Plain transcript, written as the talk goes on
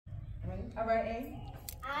All right, A.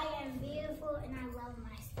 I am beautiful and I love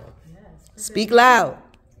myself. Yes. Speak loud.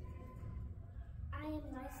 I am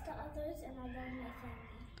nice to others and I love my family.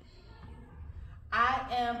 I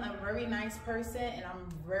am a very nice person and I'm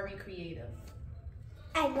very creative.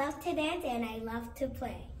 I love to dance and I love to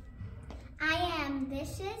play. I am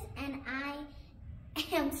ambitious and I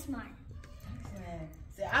am smart. Excellent.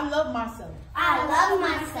 Say, I love myself. I love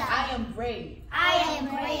myself. I am great. I am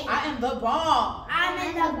great. I am the bomb. I'm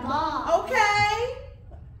in the ball. Okay.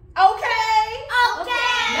 Okay.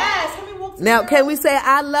 Okay. Yes. Can we walk to Now, can we say,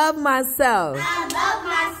 I love myself? I love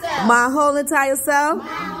myself. My whole entire self? My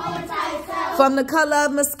whole entire self. From the color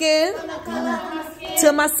of my skin From the color of my skin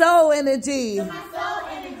to my soul energy. to my soul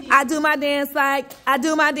energy. I do my dance like, I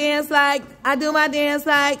do my dance like, I do my dance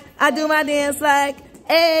like, I do my dance like.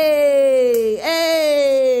 Hey,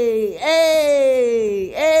 hey, hey,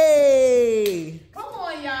 hey. Come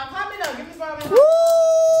on, y'all. Pop it up. Give me 5 minutes. Woo!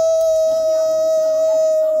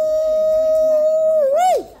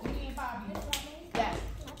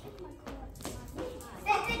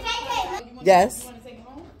 Yes. You want to take it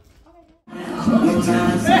home?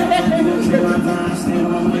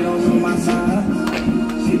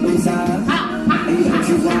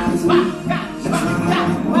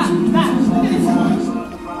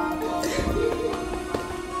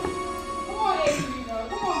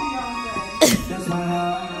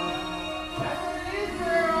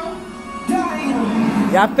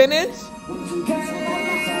 Y'all finished?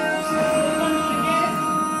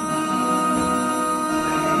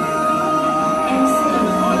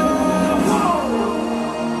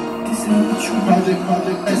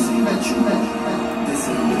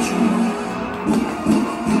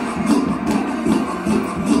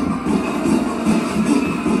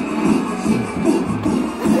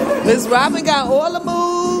 Miss Robin got all the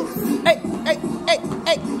moves. Hey, hey, hey,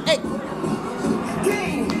 hey, hey.